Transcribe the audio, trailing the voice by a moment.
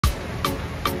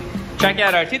Check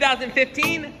out our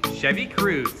 2015 Chevy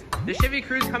Cruze. The Chevy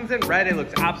Cruze comes in red and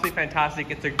looks absolutely fantastic.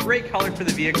 It's a great color for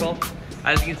the vehicle.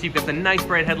 As you can see, you've got the nice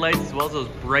bright headlights as well as those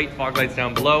bright fog lights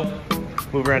down below.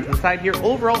 Move around to the side here.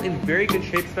 Overall in very good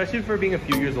shape, especially for being a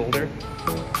few years older.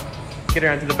 Get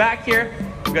around to the back here.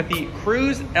 We've got the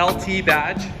Cruze LT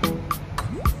badge.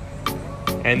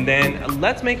 And then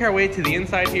let's make our way to the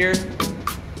inside here.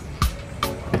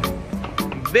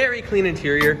 Very clean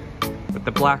interior with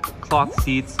the black cloth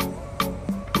seats.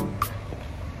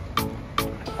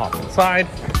 Hop inside.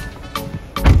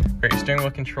 Great steering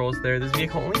wheel controls there. This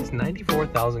vehicle only has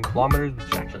 94,000 kilometers, which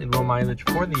is actually low mileage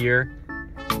for the year.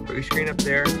 Put your screen up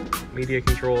there, media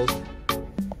controls,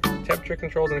 temperature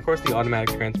controls, and of course the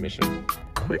automatic transmission.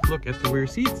 Quick look at the rear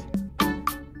seats.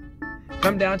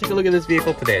 Come down, take a look at this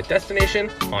vehicle today at Destination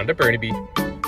Honda Burnaby.